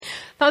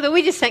Father,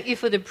 we just thank you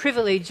for the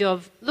privilege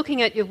of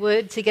looking at your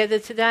word together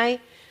today.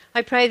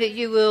 I pray that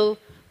you will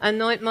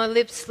anoint my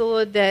lips,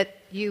 Lord, that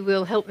you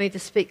will help me to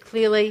speak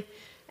clearly.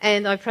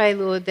 And I pray,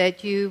 Lord,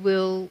 that you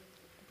will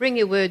bring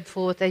your word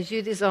forth as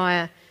you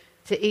desire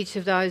to each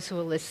of those who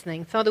are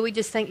listening. Father, we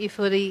just thank you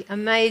for the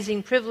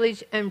amazing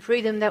privilege and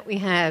freedom that we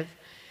have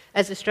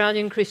as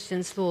Australian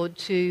Christians, Lord,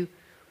 to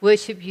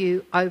worship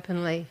you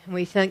openly. And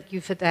we thank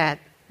you for that.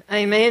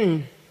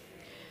 Amen.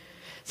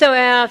 So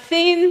our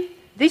theme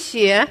this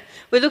year,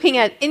 we're looking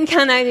at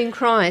incarnating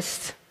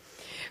Christ.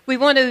 We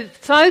want to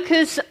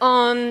focus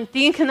on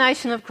the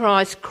incarnation of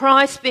Christ,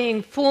 Christ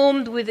being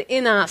formed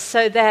within us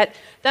so that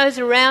those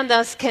around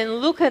us can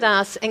look at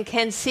us and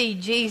can see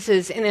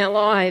Jesus in our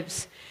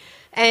lives.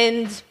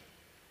 And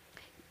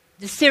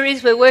the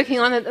series we're working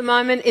on at the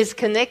moment is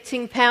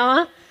Connecting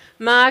Power.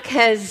 Mark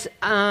has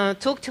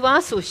talked to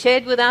us or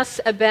shared with us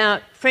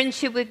about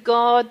friendship with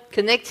God,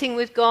 connecting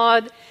with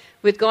God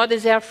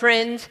as our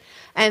friend.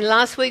 And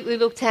last week we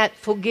looked at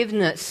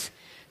forgiveness,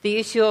 the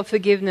issue of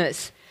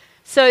forgiveness.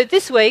 So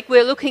this week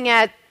we're looking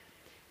at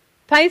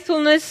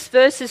faithfulness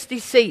versus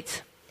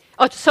deceit.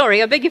 Oh,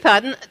 sorry, I beg your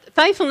pardon.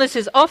 Faithfulness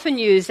is often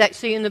used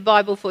actually in the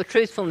Bible for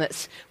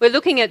truthfulness. We're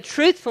looking at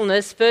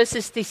truthfulness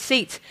versus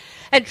deceit.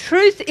 And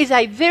truth is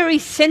a very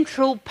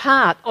central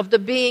part of the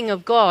being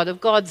of God, of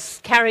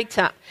God's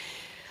character.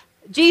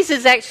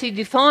 Jesus actually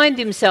defined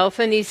himself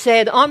and he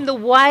said, I'm the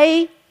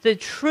way, the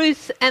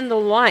truth and the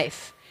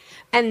life.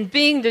 And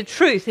being the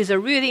truth is a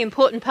really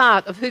important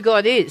part of who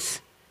God is.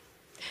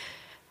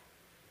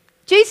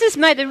 Jesus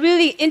made a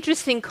really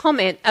interesting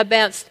comment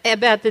about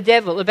the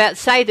devil, about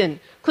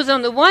Satan. Because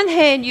on the one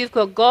hand, you've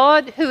got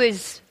God, who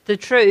is the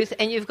truth,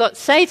 and you've got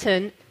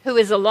Satan, who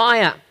is a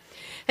liar.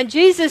 And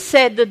Jesus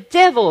said the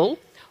devil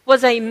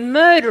was a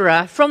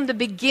murderer from the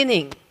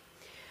beginning,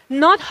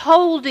 not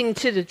holding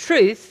to the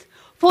truth,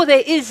 for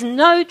there is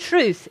no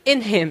truth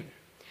in him.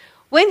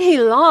 When he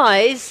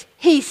lies,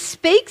 he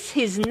speaks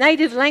his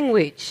native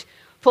language,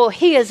 for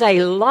he is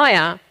a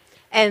liar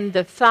and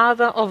the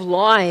father of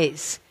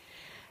lies.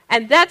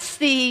 And that's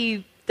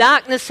the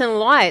darkness and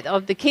light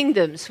of the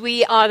kingdoms.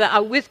 We either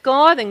are with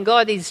God and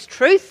God is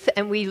truth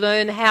and we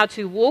learn how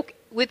to walk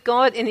with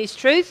God in his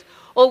truth,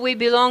 or we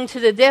belong to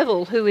the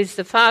devil who is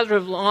the father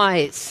of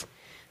lies.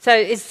 So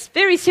it's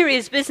very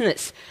serious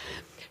business.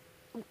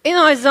 In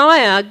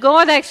Isaiah,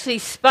 God actually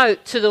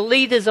spoke to the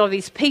leaders of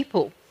his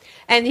people.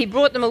 And he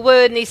brought them a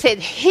word and he said,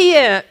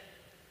 hear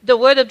the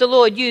word of the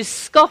Lord, you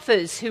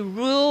scoffers who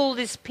rule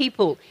this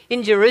people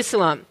in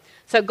Jerusalem.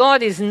 So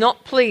God is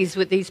not pleased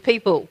with these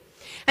people.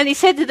 And he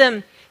said to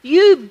them,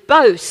 you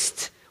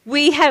boast,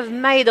 we have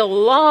made a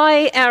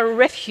lie our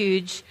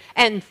refuge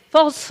and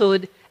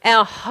falsehood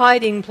our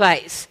hiding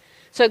place.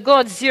 So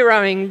God's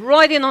zeroing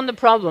right in on the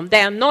problem.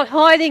 They are not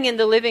hiding in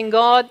the living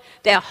God.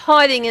 They are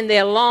hiding in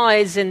their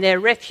lies and their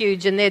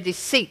refuge and their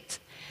deceit.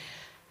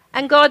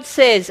 And God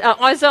says,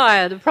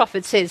 Isaiah the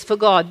prophet says for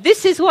God,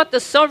 this is what the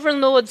sovereign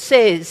Lord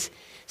says.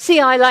 See,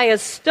 I lay a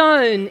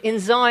stone in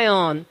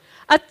Zion,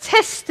 a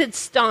tested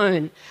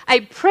stone, a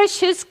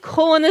precious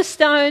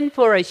cornerstone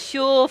for a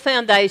sure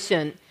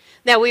foundation.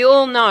 Now we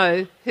all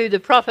know who the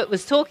prophet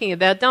was talking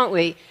about, don't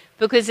we?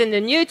 Because in the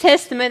New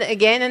Testament,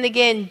 again and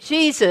again,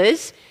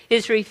 Jesus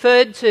is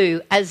referred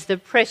to as the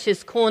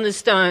precious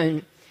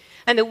cornerstone.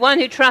 And the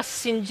one who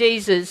trusts in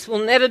Jesus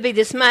will never be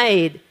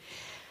dismayed.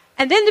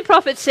 And then the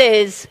prophet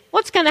says,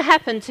 what's going to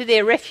happen to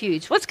their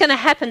refuge? What's going to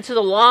happen to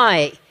the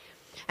lie?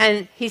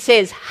 And he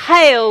says,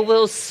 hail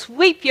will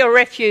sweep your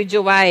refuge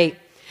away,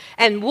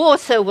 and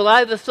water will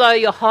overflow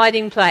your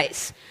hiding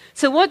place.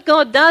 So what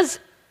God does,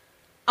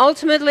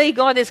 ultimately,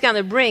 God is going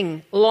to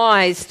bring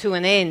lies to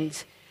an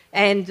end,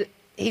 and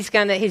his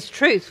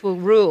truth will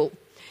rule.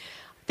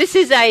 This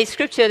is a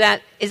scripture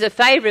that is a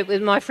favourite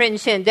with my friend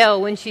Chandel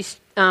when she's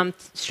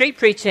street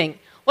preaching.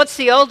 What's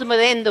the ultimate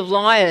end of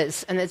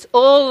liars? And it's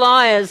all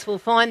liars will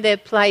find their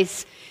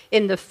place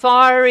in the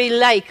fiery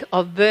lake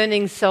of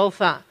burning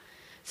sulphur.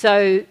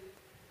 So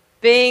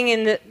being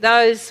in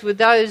those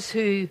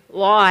who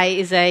lie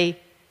is a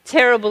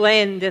terrible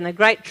end and a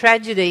great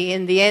tragedy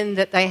in the end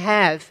that they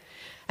have.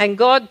 And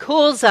God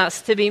calls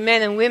us to be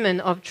men and women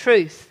of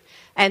truth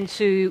and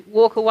to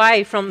walk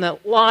away from the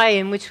lie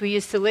in which we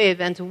used to live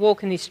and to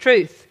walk in his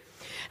truth.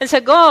 And so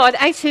God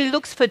actually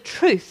looks for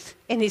truth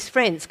in his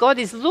friends. God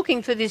is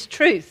looking for this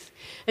truth.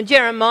 And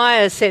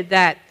Jeremiah said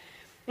that.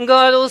 And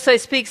God also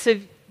speaks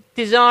of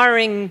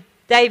desiring,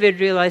 David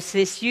realised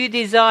this, you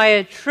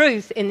desire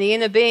truth in the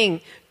inner being.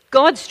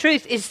 God's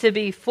truth is to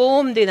be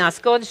formed in us.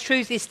 God's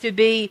truth is to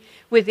be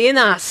within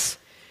us.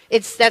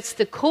 That's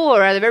the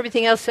core out of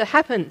everything else that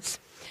happens.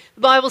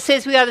 The Bible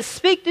says we are to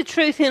speak the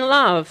truth in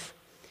love,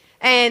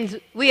 and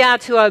we are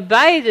to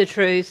obey the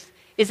truth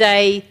is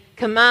a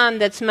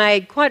command that's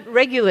made quite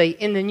regularly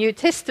in the New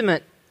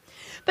Testament.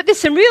 But there's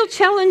some real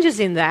challenges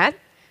in that.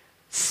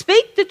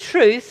 Speak the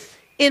truth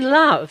in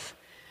love.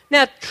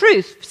 Now,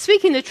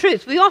 speaking the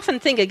truth, we often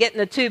think of getting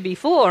the two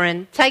before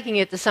and taking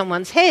it to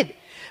someone's head.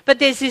 But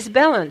there's this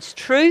balance,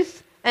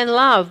 truth and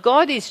love.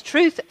 God is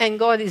truth and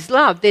God is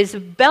love. There's a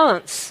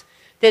balance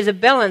There's a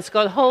balance.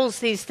 God holds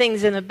these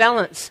things in a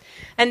balance.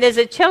 And there's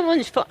a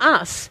challenge for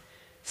us,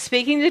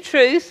 speaking the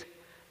truth,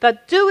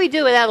 but do we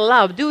do it out of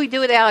love? Do we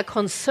do it out of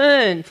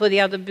concern for the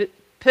other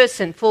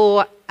person,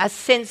 for a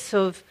sense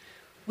of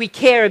we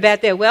care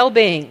about their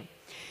well-being?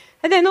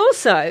 And then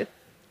also,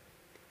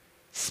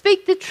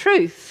 speak the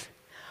truth.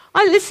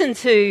 I listen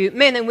to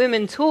men and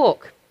women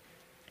talk,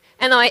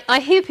 and I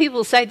hear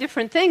people say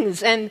different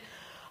things, and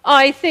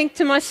I think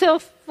to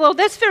myself, well,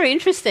 that's very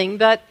interesting,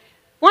 but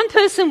one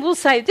person will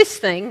say this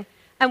thing,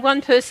 and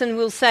one person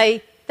will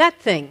say that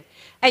thing.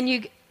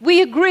 And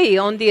we agree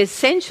on the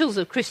essentials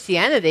of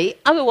Christianity,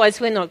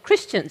 otherwise we're not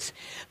Christians.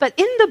 But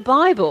in the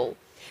Bible,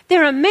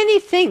 there are many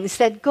things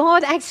that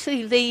God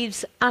actually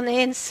leaves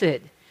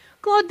unanswered.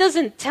 God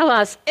doesn't tell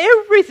us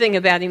everything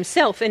about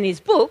himself in his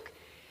book.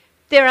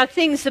 There are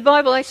things the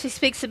Bible actually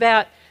speaks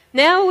about.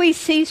 Now we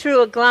see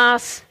through a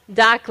glass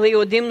darkly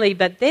or dimly,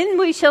 but then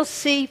we shall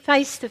see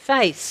face to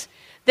face.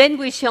 Then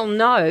we shall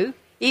know,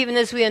 even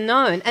as we are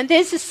known. And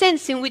there's a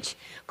sense in which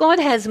God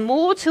has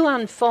more to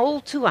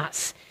unfold to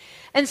us.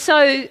 And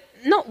so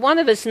not one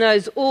of us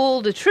knows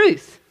all the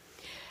truth.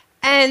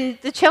 And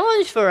the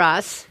challenge for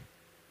us,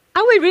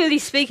 are we really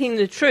speaking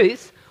the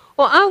truth,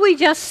 or are we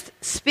just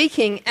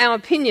speaking our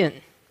opinion?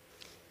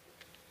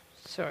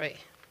 Sorry.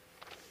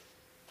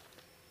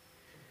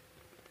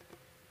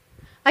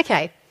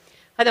 Okay,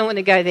 I don't want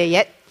to go there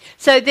yet.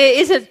 So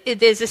there's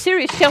a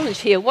serious challenge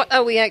here. What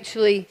are we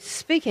actually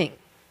speaking?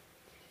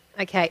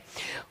 Okay.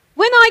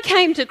 When I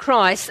came to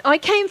Christ, I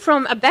came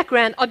from a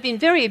background, I'd been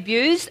very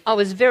abused, I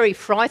was very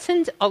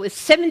frightened, I was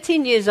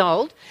 17 years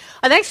old.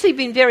 I'd actually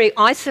been very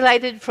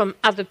isolated from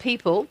other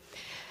people.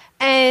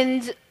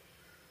 And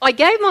I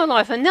gave my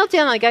life, I knelt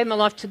down and I gave my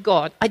life to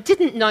God. I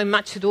didn't know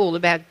much at all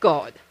about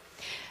God.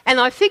 And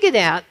I figured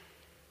out,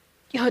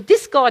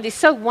 this God is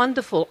so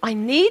wonderful, I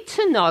need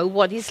to know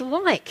what he's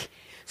like.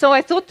 So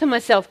I thought to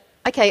myself,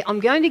 okay, I'm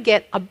going to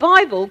get a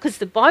Bible because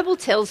the Bible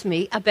tells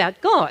me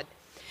about God.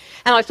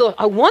 And I thought,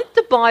 I want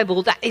the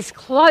Bible that is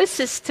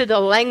closest to the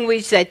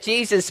language that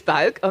Jesus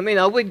spoke. I mean,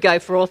 I would go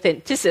for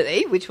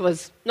authenticity, which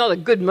was not a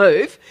good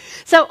move.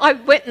 So I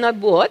went and I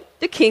bought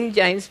the King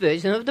James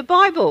Version of the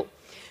Bible.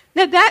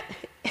 Now that,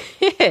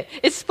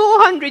 it's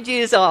 400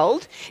 years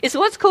old. It's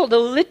what's called a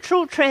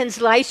literal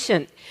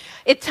translation.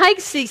 It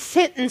takes the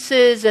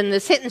sentences and the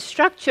sentence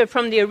structure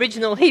from the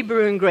original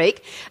Hebrew and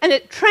Greek, and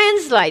it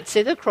translates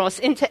it across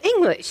into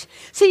English.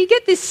 So you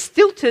get this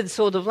stilted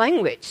sort of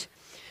language.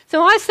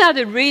 So I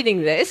started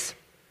reading this,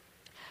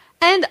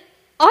 and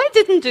I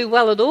didn't do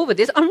well at all with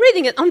this. I'm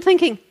reading it, I'm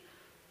thinking,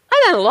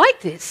 I don't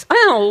like this. I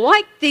don't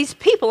like these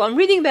people. I'm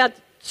reading about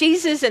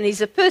Jesus, and he's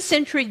a first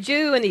century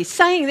Jew, and he's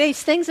saying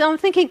these things, and I'm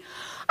thinking,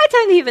 I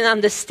don't even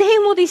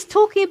understand what he's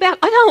talking about.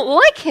 I don't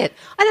like it.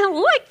 I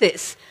don't like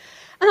this.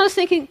 And I was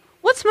thinking,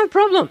 what's my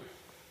problem?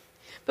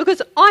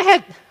 Because I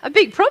had a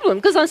big problem,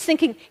 because I was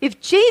thinking, if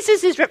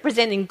Jesus is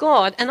representing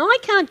God, and I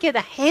can't get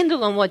a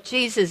handle on what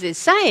Jesus is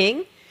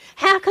saying,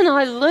 how can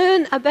I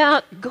learn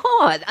about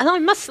God? And I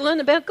must learn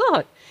about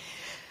God.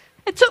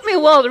 It took me a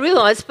while to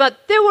realise,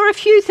 but there were a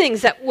few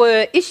things that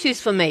were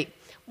issues for me.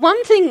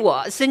 One thing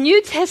was the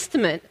New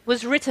Testament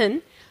was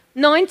written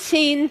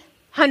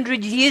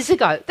 1900 years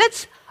ago.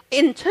 That's,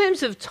 in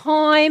terms of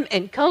time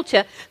and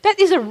culture, that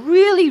is a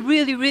really,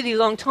 really, really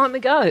long time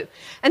ago.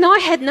 And I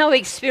had no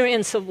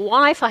experience of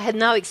life. I had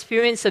no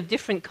experience of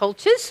different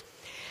cultures.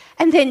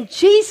 And then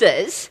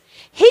Jesus,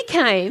 he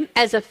came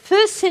as a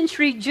first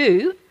century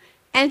Jew,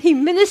 and he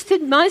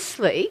ministered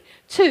mostly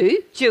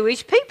to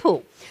Jewish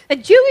people. The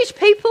Jewish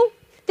people,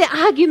 they're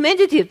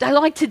argumentative. They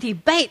like to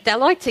debate. They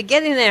like to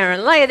get in there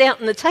and lay it out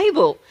on the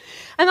table.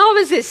 And I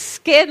was this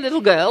scared little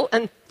girl,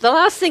 and the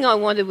last thing I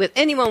wanted with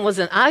anyone was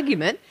an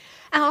argument,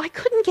 and I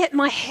couldn't get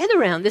my head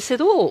around this at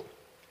all.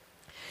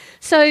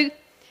 So,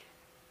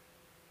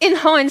 in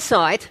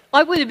hindsight,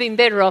 I would have been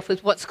better off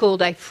with what's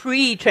called a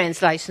free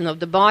translation of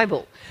the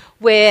Bible,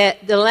 where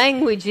the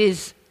language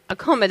is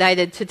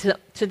accommodated to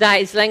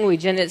today's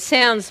language, and it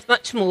sounds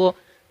much more,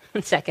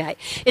 it's okay,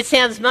 it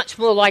sounds much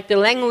more like the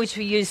language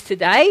we use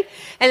today,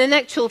 and in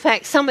actual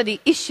fact some of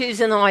the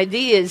issues and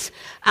ideas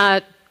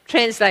are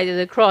translated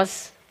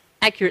across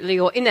accurately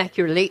or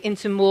inaccurately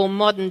into more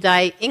modern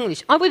day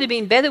English. I would have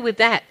been better with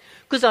that,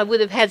 because I would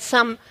have had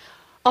some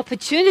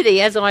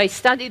opportunity as I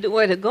studied the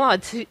Word of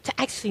God to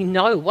actually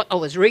know what I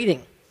was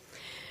reading.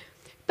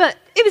 But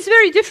it was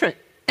very different,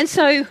 and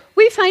so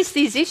we face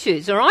these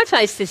issues, or I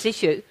face this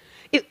issue.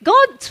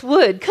 God's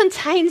word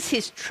contains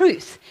his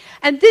truth,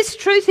 and this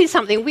truth is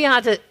something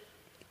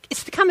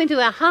it's to come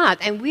into our heart,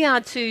 and we are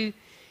to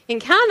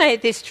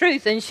incarnate this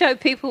truth and show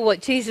people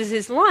what Jesus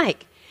is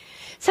like.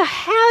 So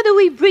how do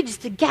we bridge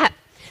the gap?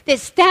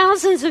 There's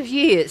thousands of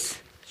years,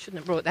 shouldn't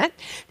have brought that,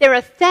 there are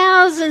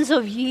thousands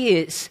of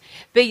years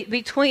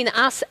between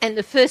us and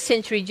the first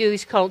century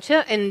Jewish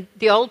culture in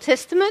the Old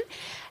Testament,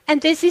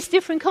 and there's this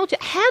different culture.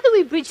 How do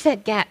we bridge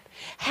that gap?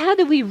 How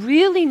do we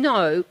really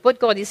know what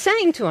God is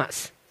saying to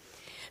us?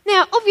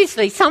 Now,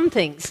 obviously, some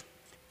things,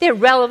 they're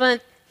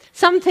relevant.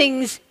 Some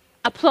things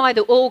apply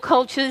to all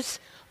cultures,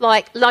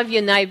 like love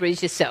your neighbour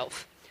as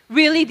yourself.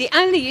 really the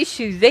only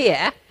issue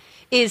there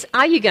is,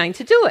 are you going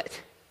to do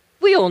it?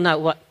 We all know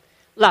what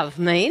love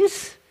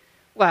means.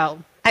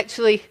 Well,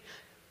 actually,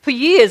 for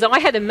years I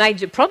had a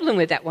major problem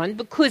with that one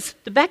because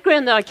the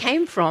background that I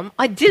came from,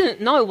 I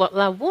didn't know what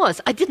love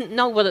was. I didn't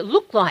know what it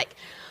looked like.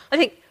 I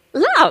think,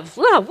 love,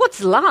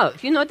 what's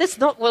love? That's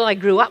not what I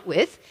grew up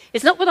with.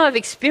 It's not what I've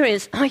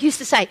experienced. I used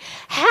to say,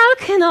 how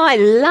can I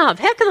love?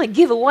 How can I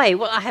give away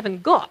what I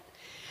haven't got?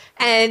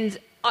 And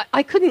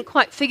I couldn't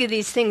quite figure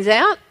these things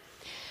out.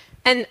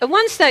 And at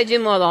one stage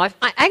in my life,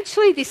 I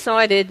actually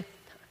decided,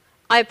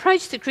 I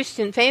approached a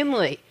Christian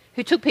family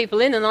who took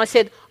people in and I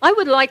said, I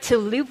would like to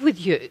live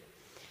with you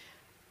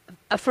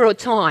for a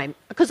time.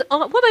 Because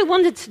what I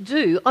wanted to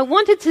do, I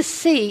wanted to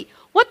see,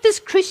 what does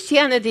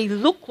Christianity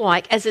look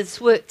like as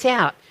it's worked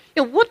out?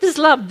 What does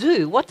love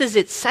do? What does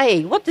it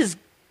say? What does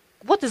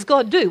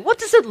God do? What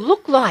does it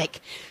look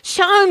like?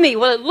 Show me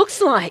what it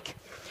looks like.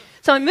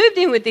 So I moved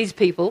in with these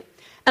people,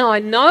 and I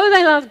know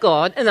they love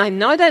God, and I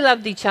know they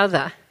loved each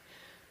other,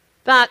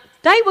 but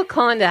they were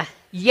kind of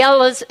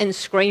yellers and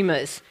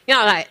screamers.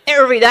 Like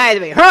every day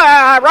they'd be,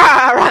 rah,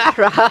 rah, rah,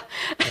 rah.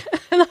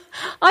 And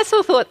I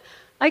sort of thought,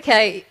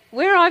 okay,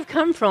 where I've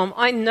come from,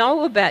 I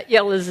know about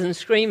yellers and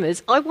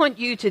screamers. I want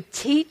you to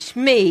teach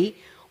me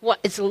what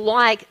it's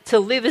like to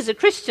live as a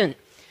Christian.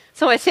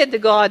 So I said to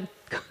God,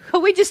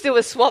 can we just do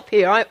a swap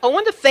here? I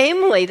want a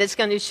family that's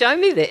going to show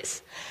me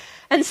this.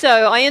 And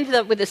so I ended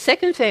up with a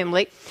second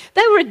family.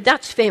 They were a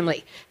Dutch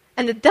family.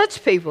 And the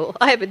Dutch people,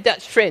 I have a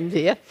Dutch friend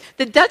here,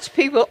 the Dutch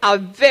people are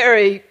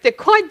they're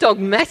quite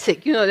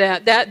dogmatic.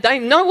 They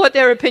know what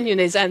their opinion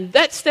is, and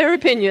that's their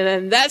opinion,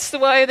 and that's the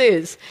way it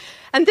is.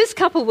 And this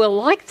couple were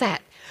like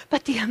that.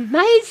 But the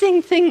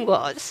amazing thing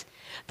was,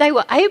 they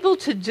were able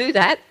to do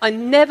that. I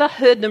never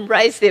heard them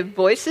raise their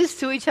voices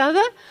to each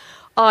other.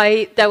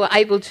 They were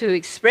able to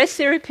express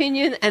their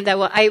opinion, and they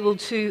were able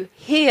to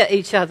hear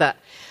each other.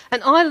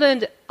 And I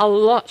learned a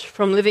lot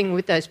from living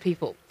with those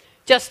people.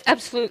 Just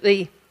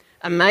absolutely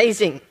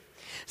amazing.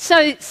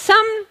 So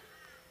some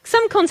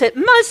concept,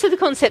 most of the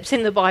concepts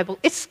in the Bible,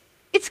 it's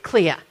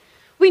clear.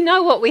 We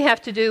know what we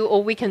have to do,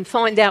 or we can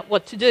find out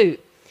what to do.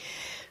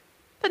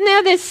 But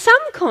now there's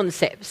some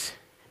concepts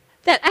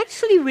that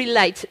actually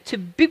relate to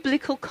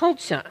biblical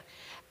culture,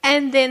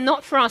 and they're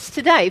not for us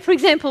today. For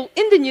example,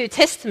 in the New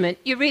Testament,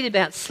 you read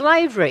about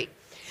slavery.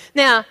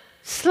 Now,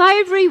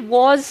 slavery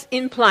was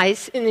in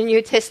place in the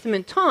New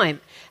Testament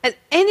time, and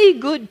any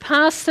good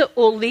pastor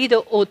or leader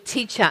or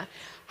teacher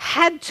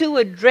had to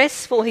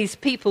address for his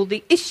people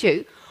the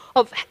issue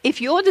of,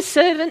 if you're the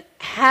servant,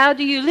 how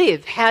do you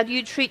live? How do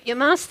you treat your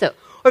master?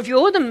 Or if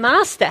you're the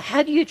master,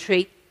 how do you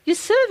treat your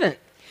servant?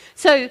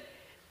 So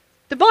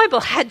the Bible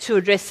had to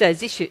address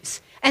those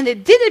issues, and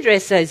it did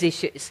address those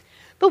issues.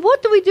 But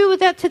what do we do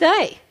with that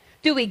today?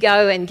 Do we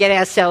go and get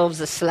ourselves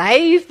a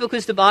slave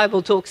because the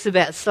Bible talks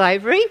about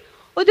slavery?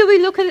 Or do we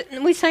look at it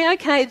and we say,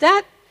 okay,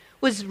 that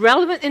was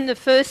relevant in the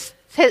first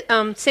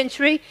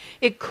century.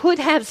 It could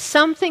have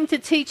something to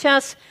teach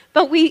us,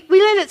 but we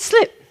let it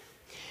slip.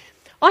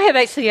 I have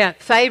actually a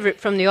favourite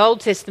from the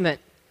Old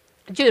Testament,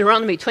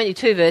 Deuteronomy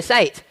 22 verse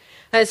 8.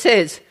 And it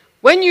says,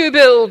 when you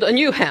build a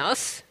new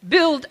house,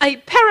 build a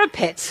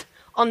parapet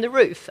on the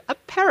roof. A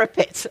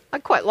parapet. I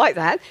quite like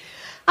that.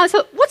 I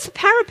thought, what's a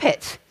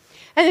parapet?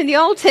 And in the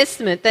Old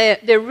Testament,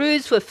 their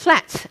roofs were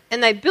flat,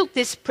 and they built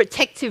this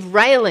protective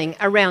railing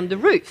around the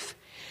roof.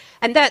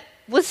 And that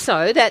was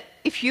so that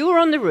if you were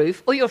on the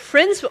roof or your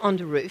friends were on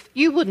the roof,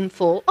 you wouldn't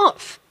fall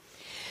off.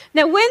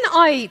 Now, when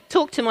I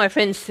talk to my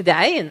friends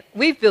today, and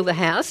we've built a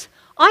house,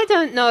 I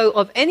don't know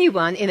of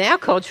anyone, in our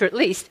culture at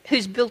least,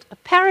 who's built a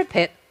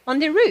parapet on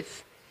their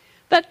roof.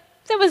 But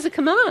there was a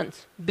command,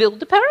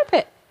 build a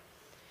parapet.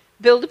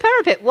 Build a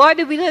parapet. Why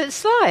did we let it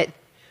slide?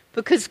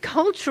 Because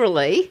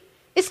culturally,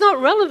 it's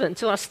not relevant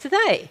to us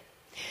today.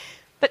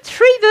 But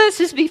 3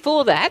 verses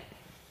before that,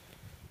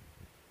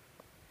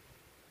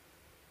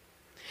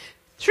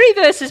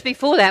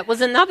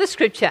 was another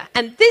scripture.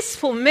 And this,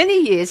 for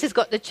many years, has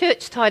got the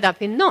church tied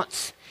up in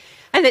knots.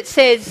 And it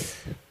says,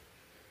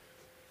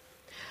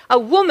 a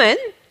woman,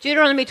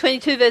 Deuteronomy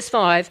 22 verse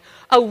 5,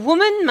 a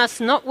woman must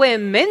not wear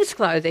men's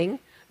clothing,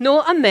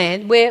 nor a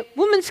man wear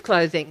woman's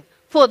clothing.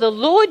 For the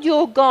Lord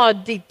your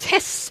God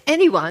detests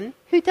anyone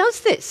who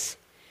does this.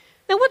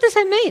 Now, what does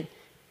that mean?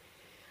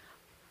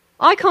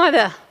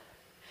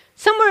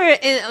 Somewhere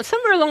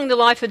along the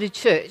life of the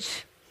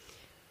church,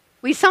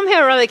 we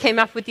somehow or other came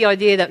up with the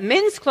idea that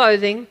men's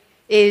clothing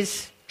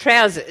is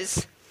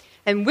trousers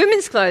and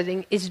women's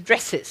clothing is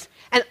dresses.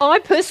 And I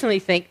personally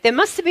think there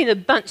must have been a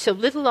bunch of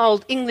little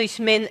old English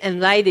men and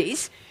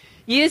ladies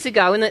years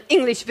ago in an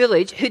English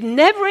village who'd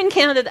never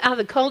encountered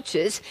other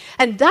cultures,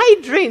 and they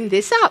dreamed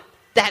this up.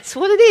 That's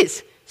what it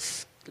is.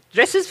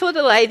 Dresses for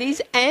the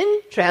ladies and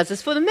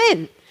trousers for the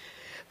men.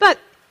 But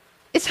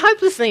it's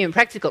hopelessly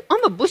impractical.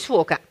 I'm a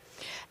bushwalker.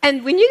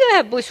 And when you go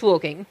out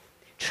bushwalking,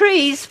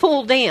 trees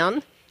fall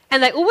down,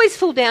 and they always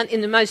fall down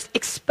in the most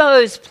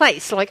exposed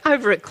place, like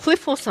over a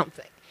cliff or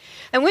something.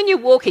 And when you're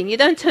walking, you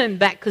don't turn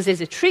back because there's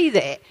a tree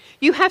there.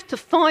 You have to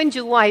find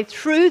your way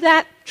through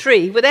that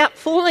tree without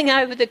falling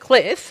over the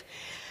cliff.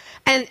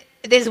 and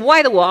there's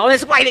wait a while, and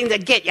it's waiting to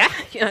get you,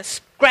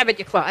 grab at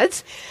your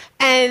clothes,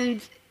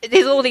 and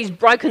there's all these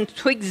broken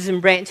twigs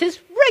and branches,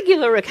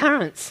 regular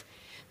occurrence.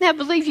 Now,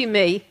 believe you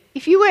me,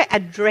 if you wear a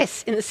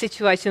dress in a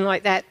situation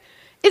like that,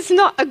 it's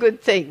not a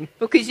good thing,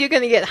 because you're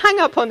going to get hung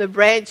up on the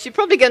branch, you're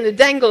probably going to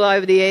dangle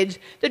over the edge,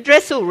 the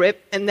dress will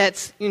rip, and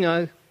that's,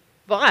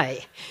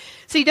 bye.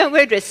 So you don't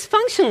wear a dress.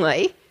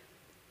 Functionally,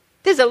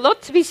 there's a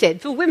lot to be said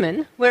for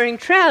women wearing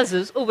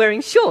trousers or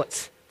wearing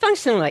shorts,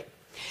 functionally.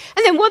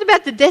 And then what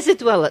about the desert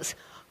dwellers?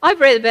 I've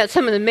read about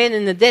some of the men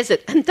in the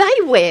desert, and they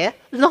wear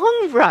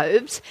long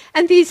robes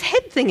and these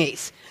head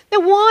thingies. Now,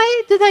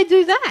 why do they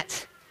do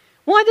that?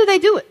 Why do they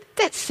do it?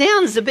 That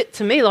sounds a bit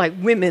to me like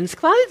women's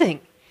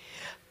clothing.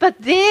 But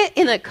they're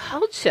in a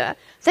culture,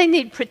 they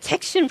need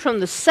protection from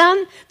the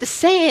sun, the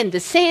sand,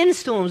 the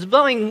sandstorms,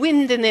 blowing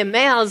wind in their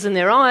mouths and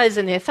their eyes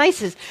and their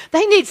faces.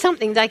 They need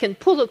something they can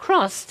pull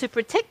across to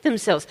protect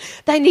themselves.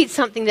 They need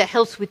something that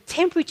helps with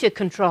temperature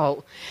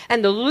control.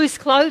 And the loose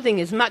clothing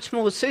is much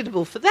more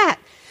suitable for that.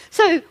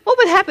 So what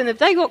would happen if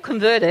they got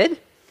converted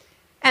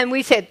and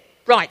we said,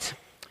 right,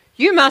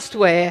 you must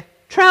wear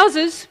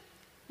trousers,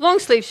 long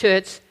sleeve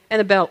shirts and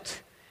a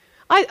belt?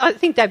 I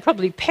think they'd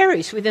probably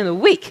perish within a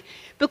week,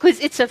 because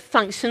it's a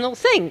functional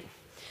thing.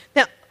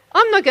 Now,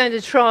 I'm not going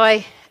to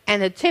try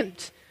and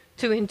attempt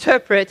to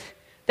interpret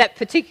that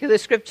particular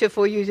scripture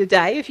for you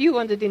today. If you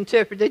wanted to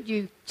interpret it,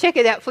 you check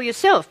it out for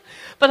yourself.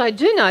 But I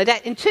do know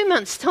that in 2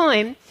 months'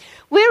 time,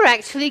 we're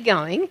actually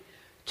going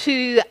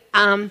to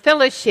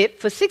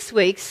fellowship for 6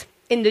 weeks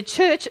in the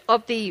church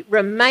of the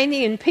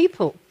Romanian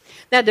people.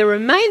 Now, the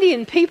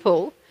Romanian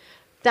people,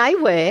 they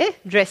wear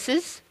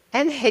dresses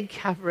and head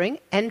covering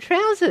and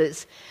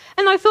trousers.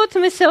 And I thought to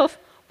myself,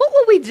 what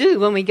will we do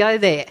when we go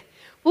there?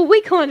 Well, we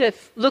kind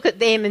of look at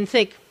them and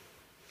think,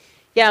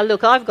 yeah,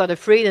 look, I've got a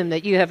freedom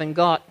that you haven't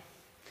got.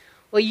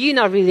 Well, you're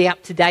not really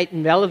up to date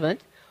and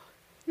relevant.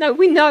 No,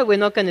 we know we're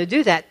not going to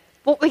do that.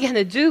 What we're going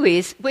to do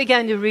is we're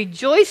going to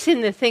rejoice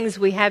in the things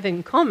we have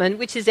in common,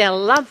 which is our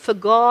love for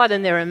God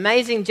and their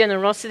amazing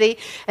generosity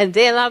and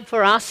their love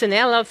for us and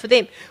our love for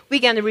them. We're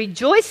going to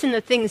rejoice in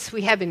the things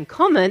we have in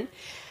common,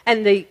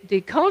 and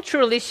the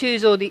cultural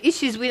issues or the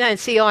issues we don't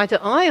see eye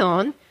to eye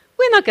on,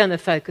 we're not going to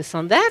focus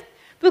on that,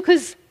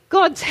 because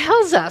God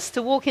tells us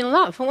to walk in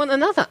love for one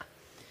another.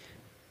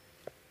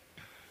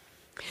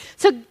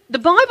 So the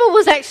Bible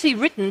was actually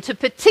written to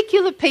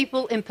particular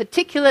people in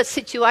particular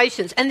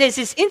situations, and there's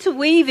this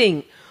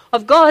interweaving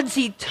of God's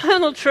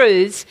eternal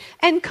truths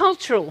and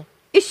cultural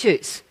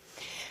issues.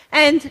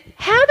 And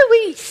how do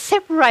we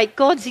separate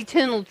God's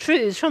eternal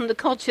truths from the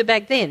culture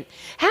back then?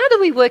 How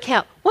do we work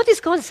out, what is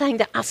God saying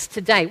to us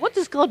today? What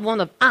does God want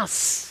of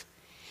us?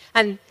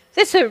 And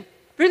that's a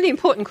really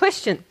important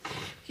question.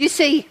 You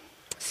see,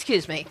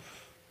 excuse me,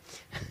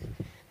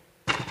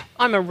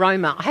 I'm a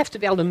Roma. I have to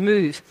be able to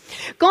move.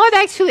 God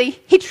actually,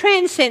 he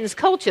transcends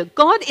culture.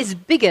 God is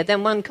bigger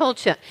than one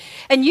culture.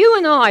 And you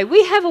and I,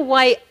 we have a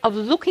way of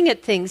looking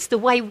at things the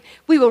way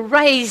we were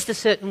raised a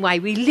certain way.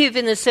 We live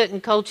in a certain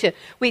culture.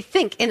 We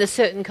think in a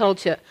certain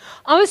culture.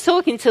 I was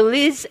talking to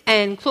Liz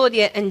and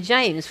Claudia and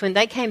James when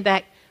they came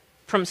back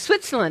from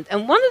Switzerland.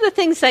 And one of the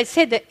things they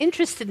said that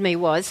interested me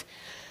was,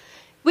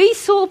 we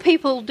saw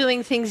people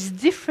doing things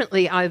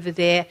differently over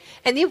there,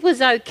 and it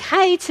was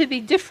okay to be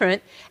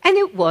different, and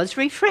it was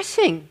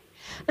refreshing.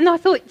 And I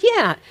thought,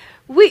 yeah,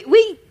 we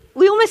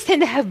almost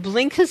tend to have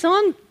blinkers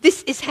on.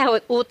 This is how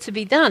it ought to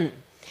be done.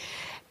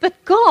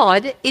 But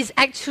God is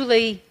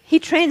actually, he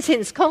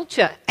transcends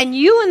culture, and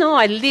you and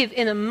I live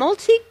in a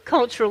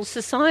multicultural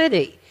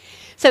society.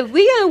 So if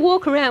we're going to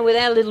walk around with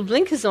our little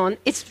blinkers on,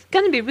 it's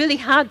going to be really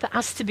hard for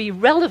us to be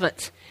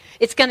relevant.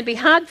 It's going to be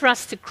hard for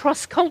us to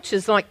cross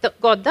cultures like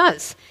God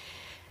does.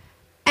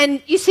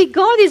 And you see,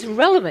 God is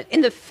relevant.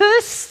 In the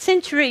first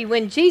century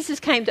when Jesus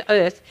came to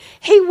earth,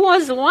 he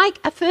was like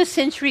a first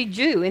century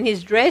Jew in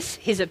his dress,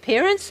 his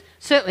appearance,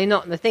 certainly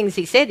not in the things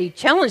he said. He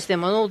challenged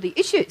them on all the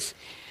issues.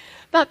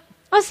 But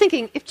I was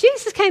thinking, if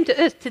Jesus came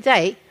to earth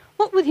today,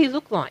 what would he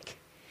look like?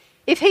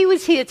 If he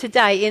was here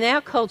today in our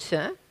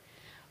culture,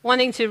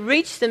 wanting to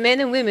reach the men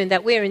and women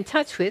that we're in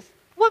touch with,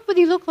 what would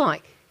he look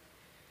like?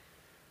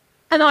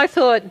 And I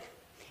thought,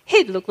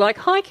 he'd look like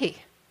Heike,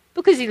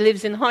 because he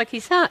lives in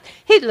Heike's heart.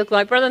 He'd look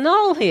like Brother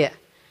Noel here,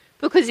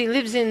 because he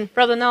lives in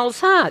Brother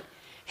Noel's heart.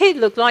 He'd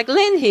look like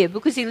Len here,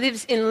 because he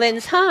lives in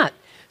Len's heart.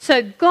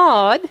 So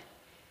God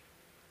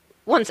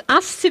wants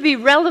us to be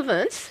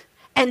relevant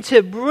and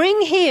to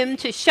bring him,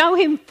 to show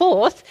him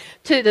forth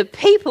to the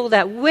people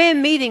that we're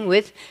meeting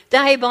with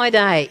day by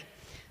day.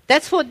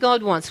 That's what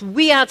God wants.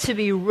 We are to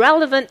be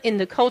relevant in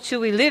the culture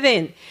we live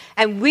in,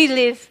 and we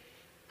live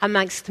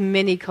amongst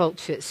many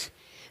cultures.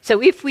 So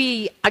if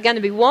we are going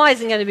to be wise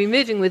and going to be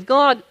moving with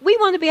God, we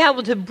want to be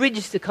able to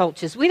bridge the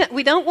cultures. We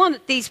don't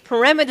want these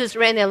parameters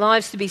around our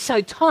lives to be so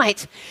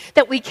tight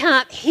that we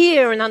can't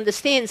hear and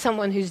understand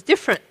someone who's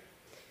different.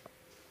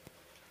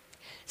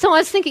 So I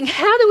was thinking,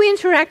 how do we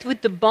interact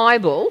with the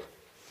Bible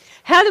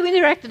How do we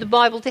interact with the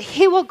Bible to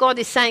hear what God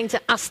is saying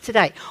to us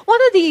today?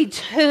 What are the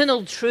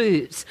eternal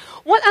truths?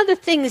 What are the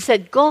things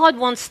that God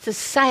wants to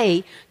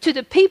say to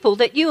the people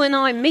that you and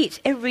I meet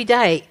every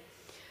day?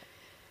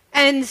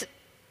 And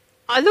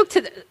I looked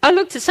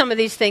at some of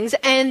these things,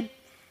 and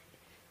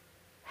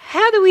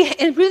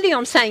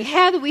I'm saying,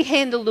 how do we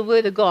handle the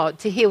Word of God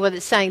to hear what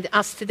it's saying to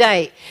us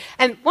today?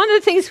 And one of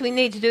the things we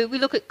need to do, we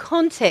look at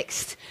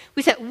context.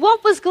 We say,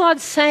 what was God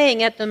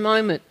saying at the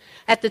moment,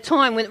 at the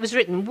time when it was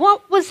written?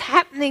 What was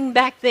happening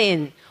back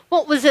then?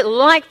 What was it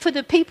like for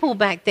the people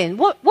back then?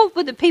 What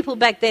were the people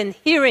back then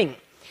hearing?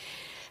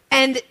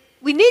 And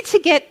we need to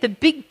get the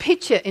big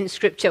picture in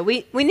Scripture.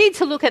 We need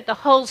to look at the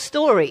whole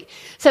story.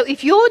 So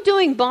if you're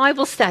doing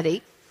Bible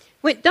study,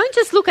 don't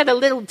just look at a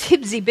little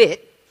tibsy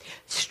bit.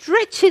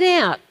 Stretch it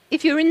out.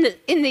 If you're in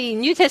the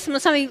New Testament or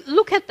something,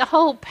 look at the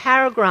whole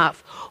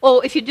paragraph.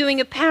 Or if you're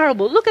doing a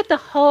parable, look at the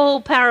whole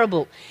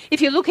parable.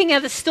 If you're looking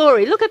at a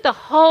story, look at the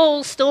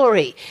whole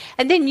story.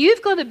 And then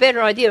you've got a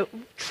better idea,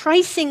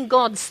 tracing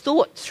God's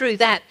thought through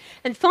that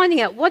and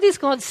finding out what is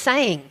God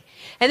saying.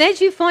 And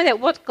as you find out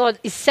what God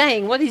is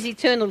saying, what his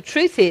eternal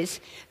truth is,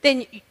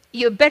 then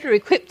you're better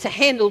equipped to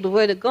handle the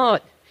Word of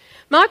God.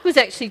 Mark was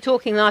actually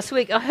talking last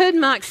week. I heard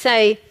Mark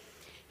say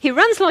he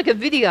runs like a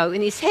video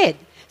in his head.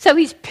 So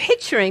he's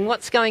picturing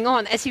what's going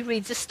on as he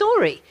reads a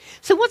story.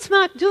 So what's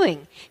Mark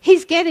doing?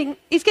 He's getting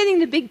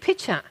the big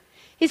picture.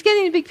 He's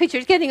getting the big picture.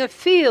 He's getting a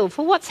feel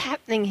for what's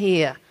happening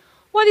here.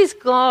 What is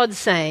God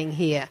saying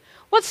here?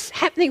 What's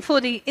happening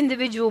for the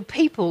individual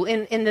people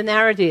in the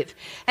narrative?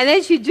 And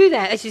as you do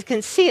that, as you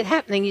can see it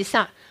happening, you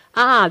start,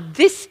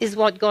 this is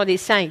what God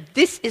is saying.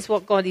 This is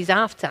what God is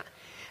after.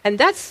 And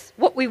that's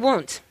what we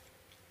want.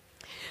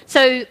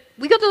 So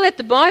we've got to let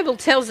the Bible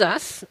tell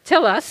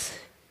us.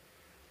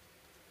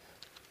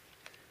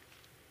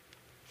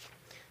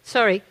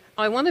 Sorry,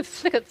 I want to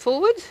flick it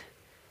forward.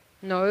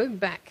 No,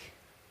 back.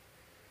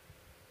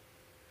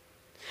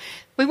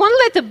 We want to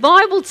let the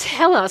Bible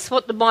tell us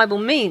what the Bible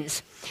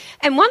means.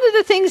 And one of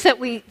the things that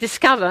we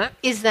discover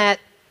is that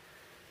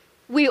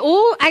we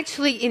all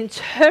actually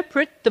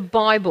interpret the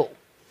Bible.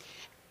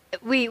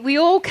 We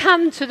all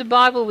come to the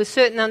Bible with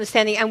certain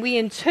understanding and we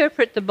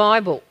interpret the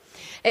Bible.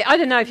 I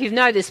don't know if you've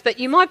noticed, but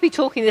you might be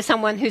talking to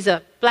someone who's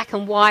a black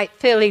and white,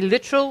 fairly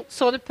literal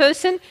sort of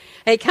person,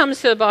 and he comes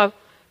to the Bible.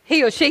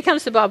 He or she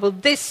comes to the Bible,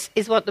 this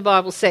is what the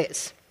Bible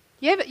says.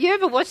 You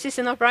ever watch this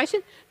in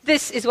operation?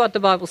 This is what the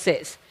Bible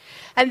says.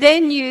 And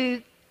then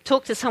you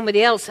talk to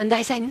somebody else and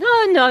they say,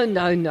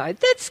 no,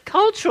 that's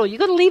cultural. You've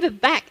got to leave it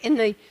back in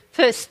the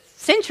first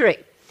century.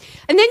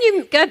 And then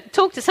you go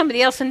talk to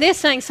somebody else and they're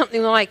saying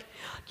something like,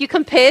 you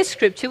compare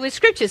Scripture with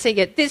Scripture. So you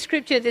get this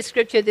Scripture, this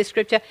Scripture, this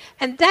Scripture.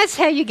 And that's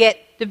how you get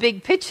the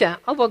big picture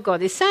of what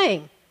God is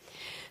saying.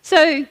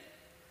 So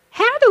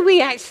how do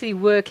we actually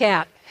work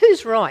out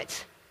who's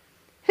right?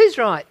 Who's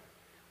right?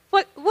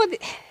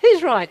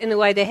 Who's right in the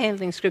way they're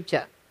handling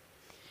Scripture?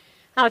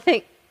 I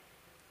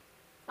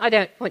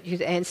don't want you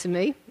to answer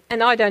me,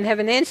 and I don't have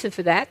an answer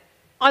for that.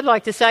 I'd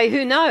like to say,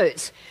 who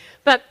knows?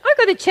 But I've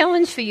got a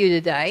challenge for you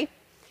today.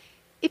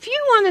 If you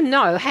want to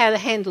know how to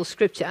handle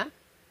Scripture,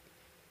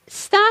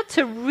 start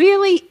to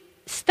really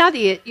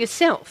study it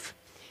yourself.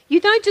 You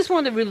don't just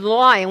want to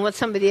rely on what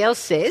somebody else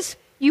says.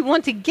 You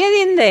want to get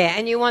in there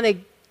and you want to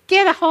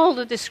get a hold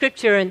of the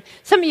Scripture. And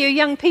some of you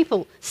young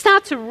people,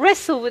 start to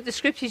wrestle with the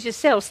Scriptures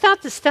yourself.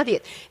 Start to study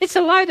it. It's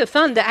a load of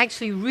fun to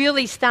actually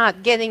really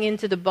start getting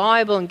into the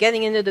Bible and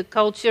getting into the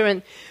culture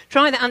and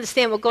trying to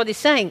understand what God is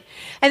saying.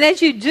 And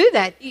as you do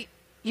that,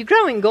 you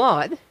grow in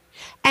God.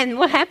 And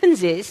what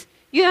happens is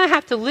you don't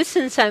have to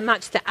listen so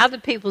much to other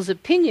people's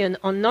opinion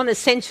on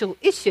non-essential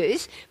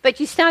issues, but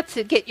you start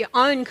to get your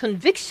own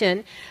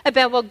conviction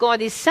about what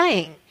God is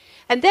saying.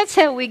 And that's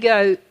how we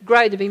grow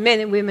to be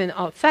men and women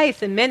of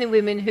faith and men and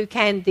women who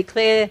can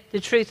declare the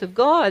truth of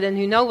God and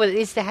who know what it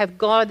is to have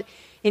God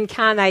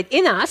incarnate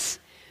in us,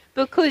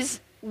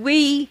 because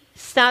we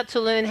start to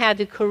learn how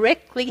to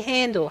correctly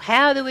handle.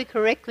 How do we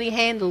correctly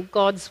handle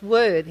God's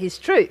word, his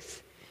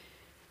truth?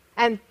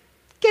 And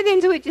get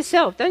into it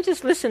yourself. Don't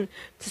just listen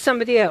to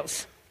somebody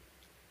else.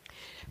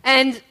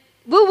 And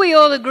will we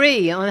all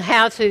agree on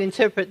how to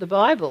interpret the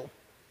Bible?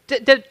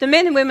 The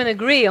men and women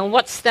agree on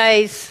what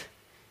stays...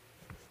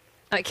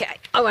 Okay,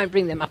 I won't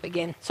bring them up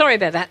again. Sorry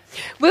about that.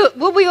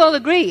 Will we all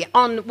agree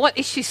on what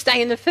issues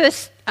stay in the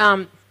first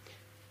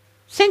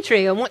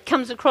century and what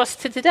comes across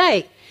to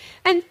today?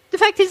 And the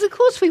fact is, of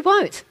course, we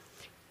won't.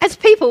 As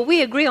people,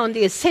 we agree on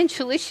the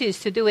essential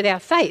issues to do with our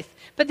faith,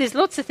 but there's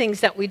lots of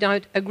things that we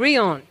don't agree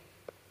on.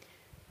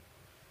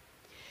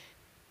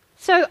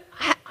 So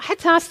I had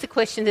to ask the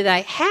question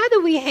today, how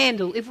do we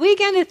handle, if we're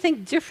going to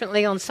think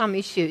differently on some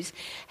issues,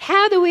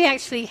 how do we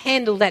actually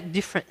handle that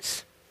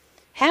difference?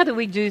 How do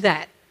we do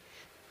that?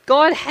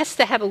 God has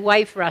to have a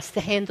way for us to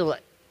handle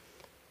it.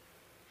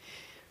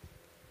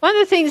 One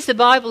of the things the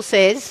Bible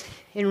says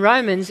in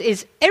Romans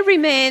is every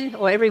man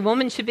or every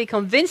woman should be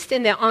convinced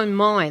in their own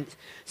mind.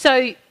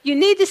 So you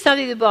need to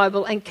study the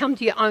Bible and come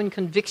to your own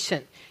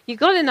conviction. You've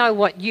got to know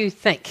what you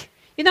think.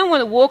 You don't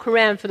want to walk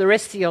around for the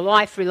rest of your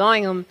life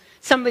relying on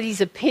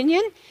somebody's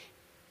opinion.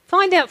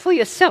 Find out for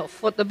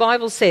yourself what the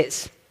Bible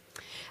says.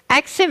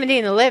 Acts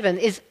 17:11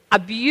 is a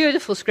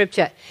beautiful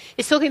scripture.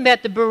 It's talking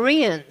about the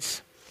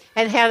Bereans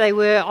and how they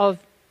were of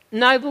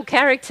noble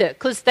character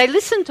because they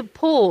listened to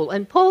Paul,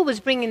 and Paul was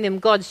bringing them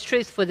God's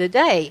truth for the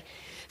day.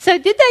 So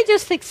did they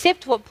just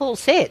accept what Paul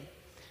said?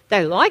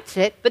 They liked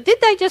it, but did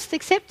they just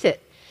accept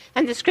it?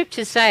 And the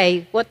scriptures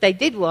say what they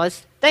did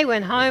was they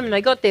went home and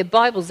they got their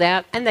Bibles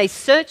out and they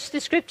searched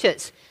the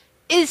scriptures.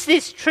 Is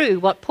this true,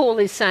 what Paul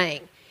is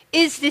saying?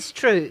 Is this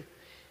true?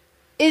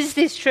 Is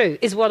this true?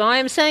 Is what I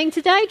am saying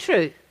today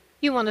true?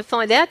 You want to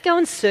find out? Go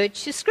and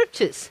search your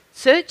scriptures.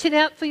 Search it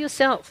out for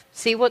yourself.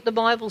 See what the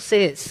Bible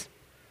says.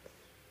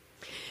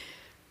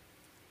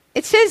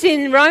 It says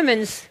in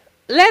Romans,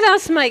 let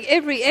us make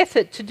every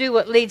effort to do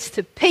what leads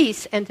to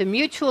peace and to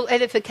mutual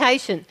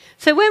edification.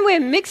 So when we're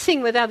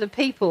mixing with other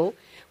people,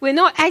 we're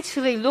not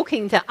actually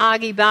looking to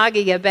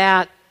argy-bargy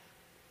about,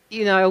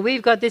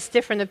 we've got this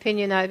different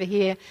opinion over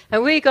here,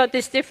 and we've got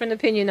this different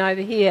opinion over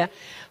here.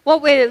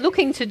 What we're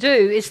looking to do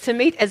is to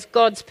meet as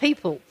God's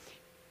people.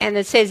 And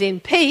it says in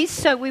peace,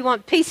 so we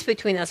want peace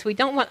between us. We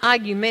don't want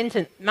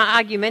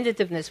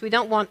argumentativeness. We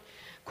don't want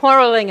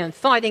quarrelling and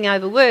fighting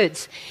over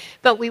words.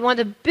 But we want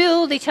to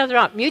build each other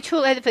up.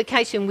 Mutual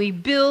edification, we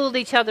build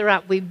each other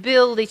up. We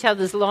build each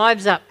other's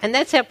lives up. And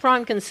that's our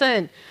prime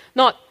concern.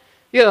 Not,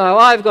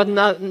 I've got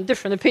a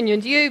different opinion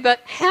to you,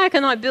 but how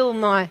can I build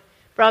my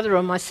brother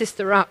or my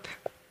sister up?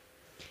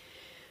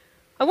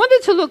 I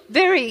wanted to look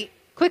very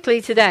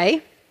quickly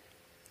today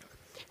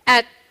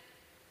at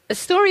a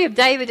story of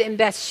David and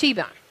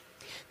Bathsheba.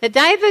 Now,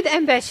 David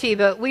and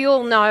Bathsheba, we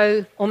all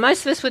know, or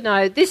most of us would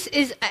know, this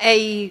is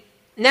a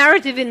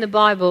narrative in the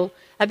Bible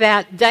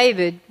about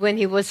David when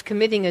he was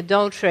committing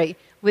adultery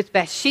with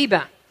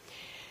Bathsheba.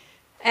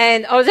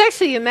 And I was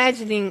actually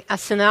imagining a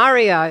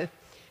scenario.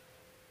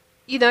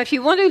 If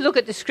you want to look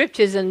at the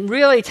scriptures and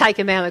really take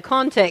them out of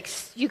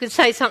context, you could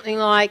say something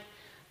like,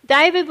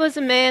 David was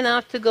a man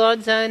after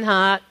God's own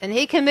heart, and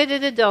he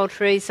committed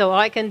adultery, so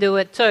I can do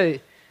it too.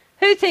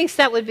 Who thinks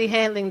that would be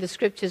handling the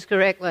scriptures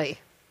correctly?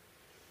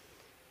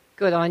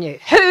 Good on you.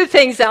 Who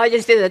thinks that I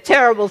just did a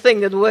terrible thing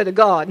to the Word of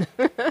God?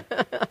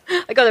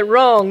 I got it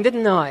wrong,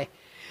 didn't I?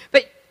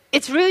 But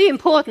it's really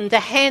important to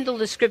handle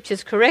the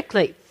scriptures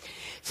correctly.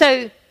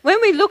 So when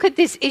we look at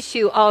this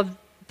issue of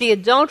the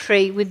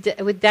adultery with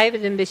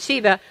David and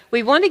Bathsheba,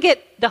 we want to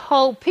get the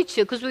whole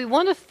picture because we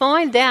want to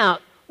find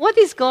out what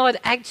is God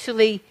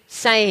actually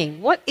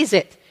saying? What is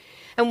it?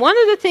 And one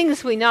of the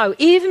things we know,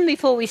 even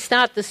before we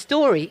start the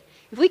story,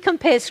 if we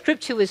compare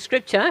Scripture with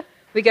Scripture,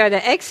 we go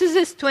to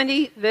Exodus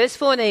 20, verse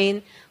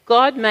 14,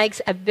 God makes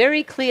a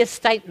very clear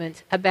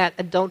statement about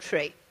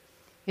adultery.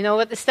 You know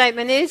what the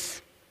statement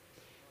is?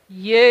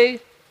 You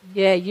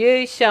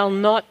shall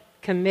not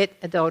commit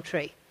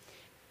adultery.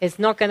 It's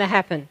not going to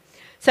happen.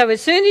 So as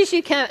soon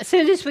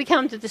as we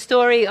come to the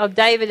story of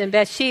David and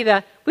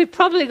Bathsheba, we've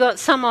probably got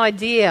some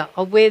idea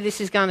of where this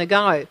is going to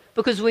go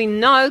because we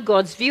know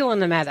God's view on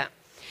the matter.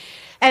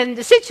 And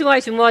the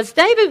situation was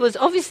David was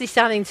obviously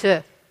starting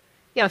to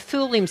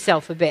fool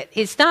himself a bit.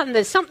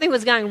 Something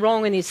was going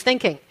wrong in his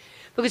thinking.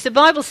 Because the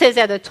Bible says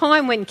at a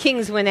time when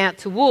kings went out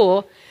to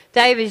war,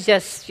 David's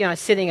just,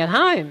 sitting at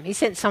home. He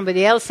sent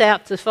somebody else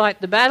out to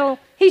fight the battle.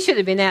 He should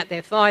have been out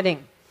there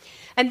fighting.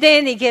 And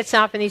then he gets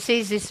up and he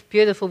sees this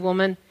beautiful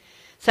woman.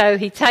 So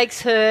he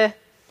takes her.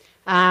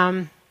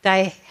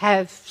 They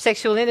have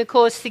sexual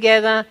intercourse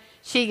together.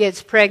 She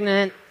gets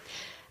pregnant.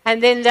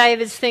 And then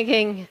David's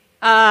thinking,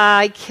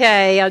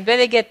 okay, I'd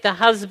better get the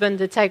husband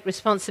to take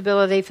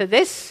responsibility for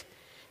this.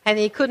 And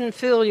he couldn't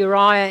fool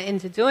Uriah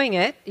into doing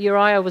it.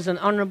 Uriah was an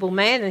honourable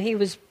man and he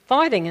was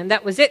fighting, and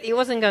that was it. He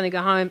wasn't going to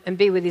go home and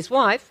be with his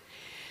wife.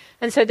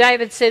 And so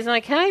David says,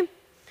 okay,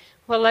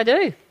 what'll I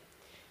do?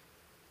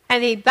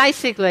 And he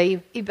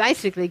basically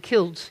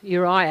killed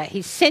Uriah.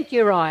 He sent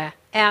Uriah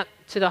out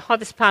to the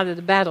hottest part of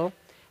the battle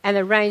and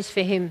arranged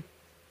for him.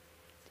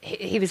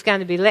 He was going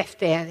to be left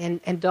there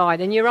and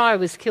died. And Uriah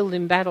was killed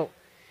in battle.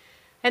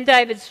 And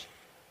David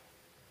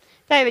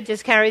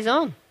just carries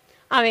on.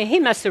 I mean, he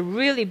must have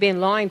really been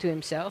lying to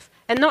himself.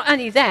 And not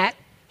only that,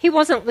 he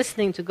wasn't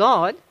listening to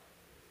God.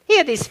 He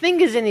had his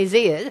fingers in his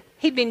ears.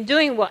 He'd been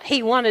doing what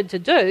he wanted to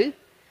do,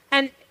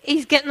 and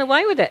he's getting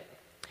away with it.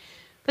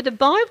 But the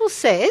Bible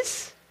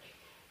says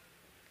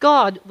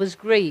God was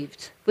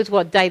grieved with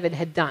what David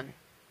had done.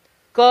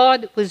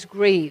 God was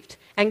grieved.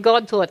 And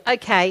God thought,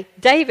 okay,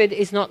 David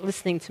is not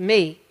listening to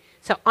me,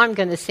 so I'm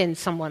going to send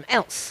someone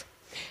else.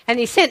 And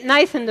he sent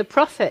Nathan the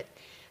prophet.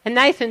 And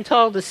Nathan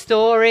told the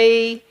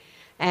story.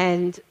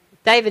 And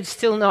David's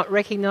still not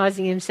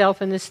recognising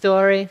himself in the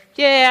story.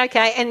 Yeah,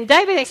 okay. And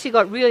David actually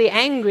got really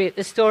angry at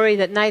the story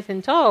that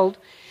Nathan told.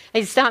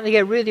 He's starting to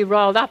get really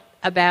riled up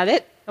about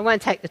it. I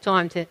won't take the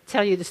time to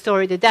tell you the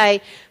story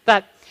today,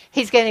 but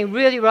he's getting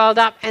really riled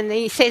up and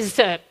he says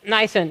to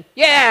Nathan,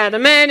 yeah, the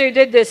man who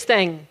did this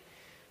thing.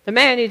 The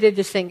man who did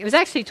this thing. It was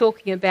actually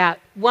talking about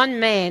one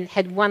man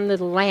had one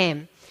little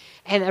lamb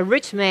and a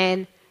rich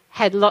man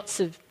had lots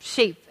of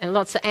sheep and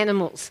lots of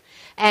animals.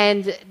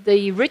 And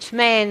the rich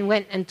man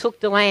went and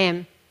took the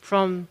lamb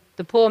from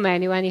the poor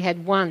man who only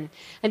had one.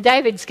 And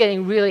David's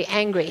getting really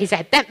angry. He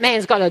said, that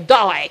man's got to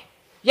die.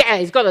 Yeah,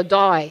 he's got to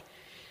die.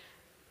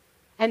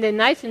 And then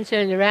Nathan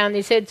turned around and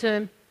he said to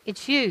him,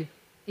 it's you.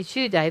 It's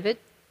you, David.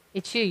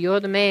 It's you. You're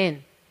the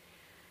man.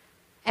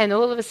 And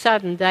all of a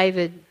sudden,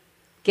 David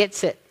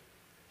gets it.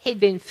 He'd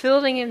been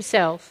fooling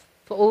himself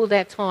for all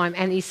that time,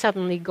 and he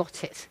suddenly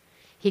got it.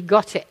 He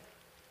got it.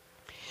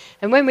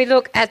 And when we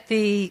look at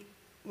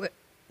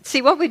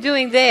see what we're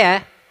doing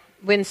there,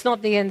 when it's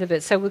not the end of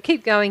it. So we'll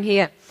keep going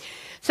here.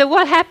 So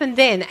what happened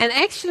then? And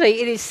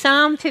actually, it is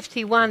Psalm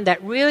 51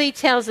 that really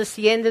tells us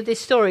the end of this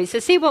story. So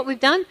see what we've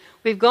done?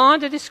 We've gone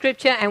to the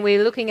scripture and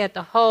we're looking at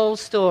the whole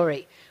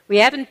story. We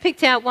haven't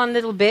picked out one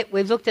little bit.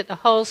 We've looked at the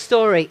whole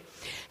story.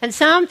 And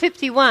Psalm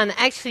 51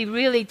 actually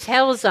really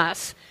tells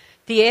us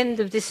the end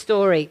of this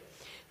story.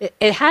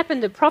 It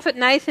happened, the prophet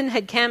Nathan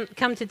had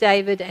come to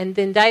David, and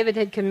then David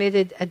had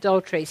committed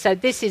adultery. So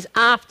this is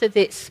after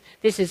this.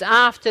 This is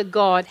after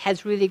God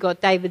has really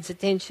got David's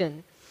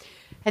attention.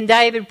 And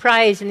David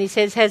prays and he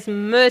says, have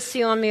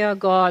mercy on me, O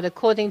God,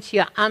 according to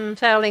your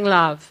unfailing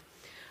love.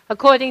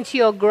 According to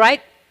your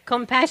great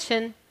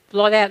compassion,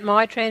 blot out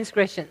my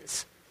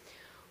transgressions.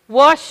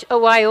 Wash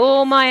away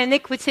all my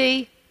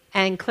iniquity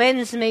and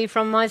cleanse me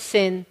from my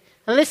sin.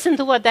 And listen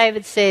to what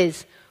David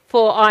says.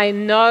 For I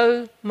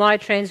know my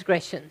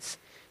transgressions.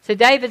 So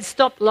David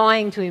stopped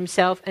lying to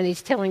himself and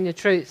he's telling the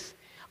truth.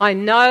 I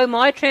know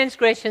my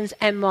transgressions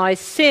and my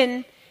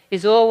sin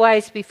is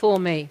always before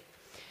me.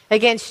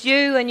 Against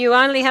you and you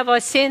only have I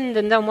sinned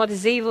and done what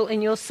is evil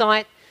in your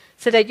sight,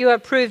 so that you are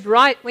proved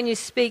right when you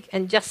speak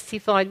and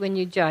justified when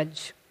you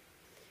judge.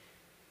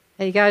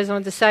 And he goes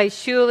on to say,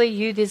 surely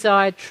you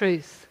desire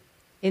truth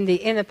in the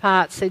inner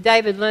parts. So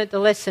David learnt the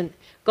lesson.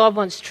 God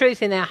wants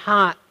truth in our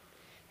heart.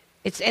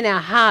 It's in our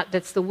heart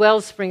that's the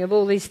wellspring of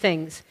all these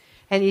things.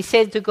 And he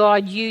said to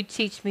God, you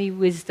teach me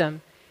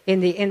wisdom in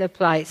the inner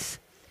place.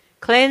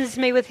 Cleanse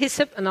me with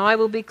hyssop and I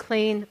will be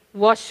clean.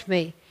 Wash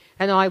me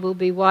and I will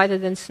be whiter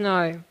than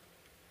snow.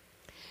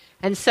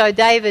 And so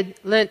David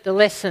learnt the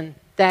lesson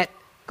that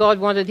God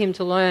wanted him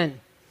to learn.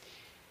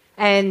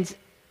 And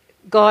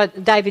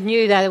David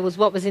knew that it was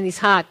what was in his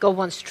heart. God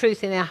wants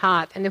truth in our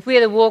heart. And if we're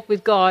to walk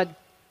with God,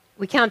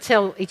 we can't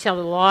tell each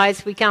other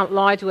lies. We can't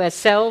lie to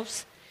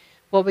ourselves.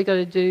 What we've got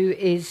to do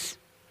is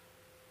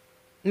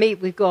meet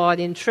with God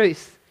in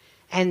truth.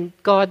 And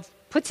God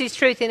puts his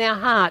truth in our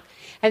heart.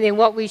 And then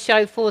what we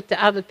show forth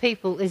to other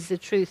people is the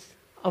truth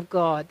of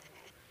God.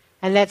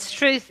 And that's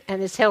truth,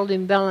 and it's held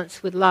in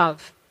balance with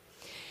love.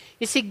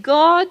 You see,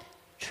 God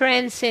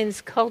transcends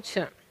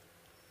culture.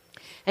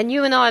 And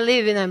you and I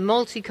live in a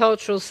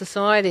multicultural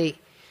society.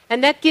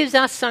 And that gives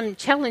us some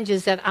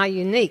challenges that are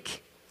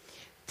unique.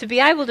 To be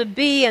able to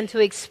be and to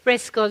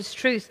express God's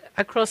truth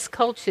across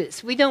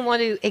cultures. We don't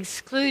want to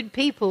exclude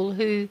people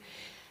who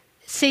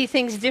see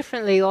things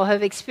differently or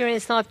have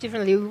experienced life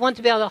differently. We want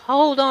to be able to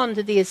hold on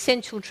to the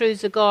essential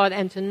truths of God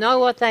and to know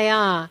what they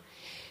are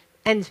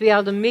and to be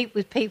able to meet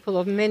with people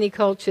of many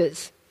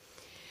cultures.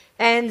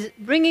 And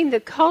bringing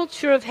the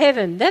culture of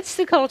heaven, that's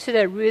the culture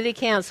that really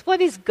counts. What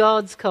is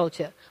God's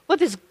culture? What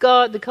does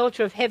the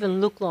culture of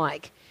heaven look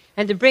like?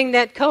 And to bring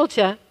that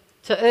culture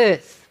to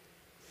earth.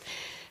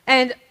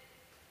 And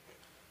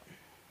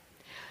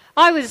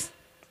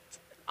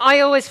I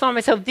always find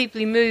myself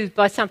deeply moved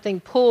by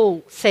something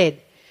Paul said.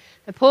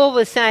 And Paul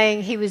was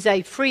saying he was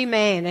a free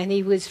man and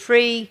he was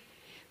free,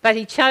 but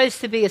he chose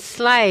to be a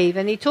slave.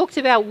 And he talked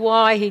about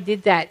why he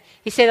did that.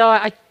 He said,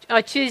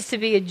 I choose to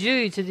be a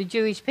Jew to the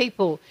Jewish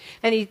people.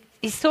 And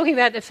he's talking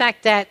about the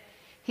fact that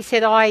he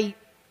said, I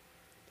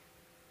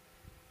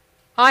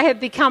have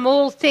become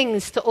all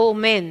things to all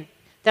men,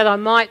 that I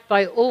might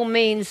by all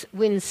means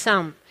win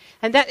some.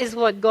 And that is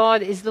what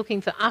God is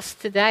looking for us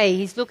today.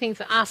 He's looking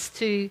for us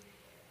to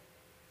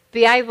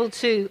be able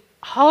to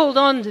hold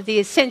on to the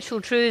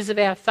essential truths of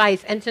our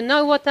faith and to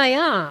know what they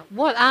are.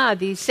 What are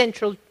the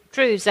essential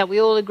truths that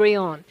we all agree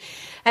on?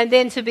 And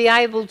then to be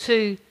able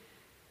to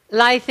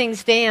lay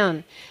things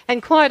down.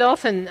 And quite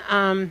often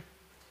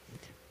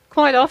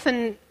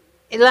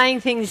laying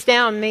things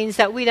down means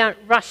that we don't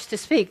rush to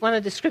speak. One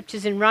of the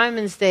scriptures in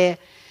Romans there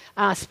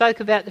spoke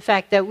about the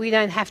fact that we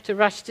don't have to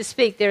rush to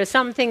speak. There are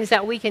some things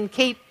that we can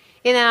keep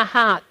in our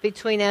heart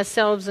between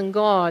ourselves and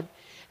God,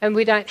 and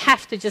we don't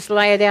have to just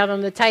lay it out on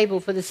the table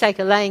for the sake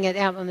of laying it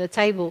out on the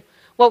table.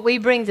 What we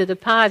bring to the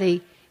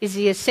party is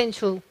the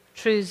essential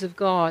truths of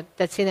God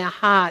that's in our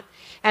heart,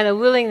 and a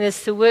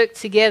willingness to work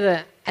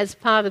together as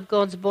part of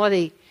God's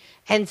body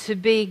and to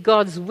be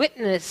God's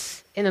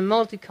witness in a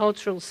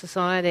multicultural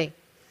society.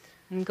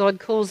 And God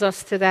calls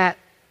us to that.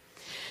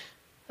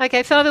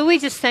 Okay, Father, we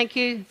just thank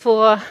you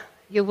for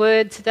your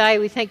word today.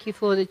 We thank you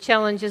for the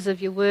challenges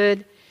of your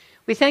word.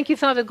 We thank you,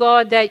 Father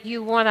God, that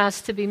you want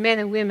us to be men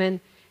and women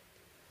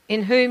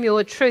in whom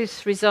your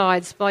truth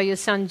resides by your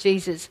Son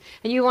Jesus.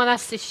 And you want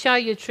us to show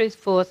your truth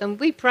forth. And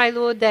we pray,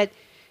 Lord, that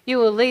you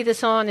will lead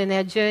us on in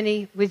our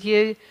journey with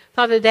you.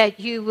 Father, that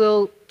you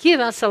will give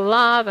us a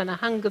love and a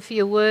hunger for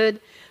your word.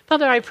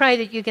 Father, I pray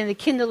that you're going to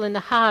kindle in the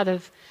heart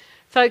of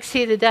folks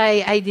here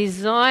today a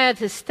desire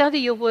to study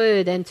your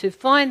word and to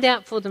find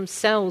out for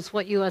themselves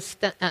what you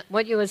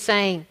are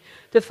saying,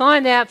 to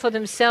find out for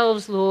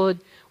themselves, Lord,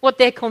 what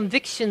their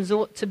convictions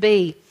ought to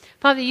be.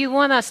 Father, you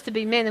want us to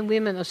be men and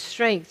women of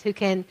strength who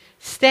can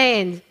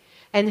stand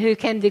and who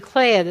can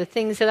declare the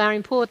things that are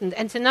important,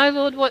 and to know,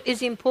 Lord, what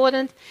is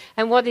important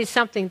and what is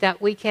something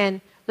that we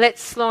can let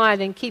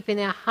slide and keep in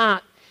our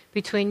heart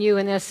between you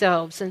and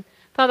ourselves. And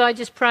Father, I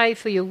just pray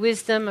for your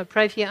wisdom. I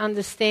pray for your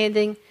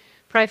understanding.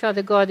 Pray,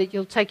 Father God, that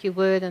you'll take your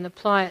word and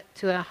apply it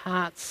to our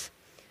hearts.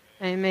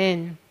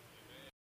 Amen.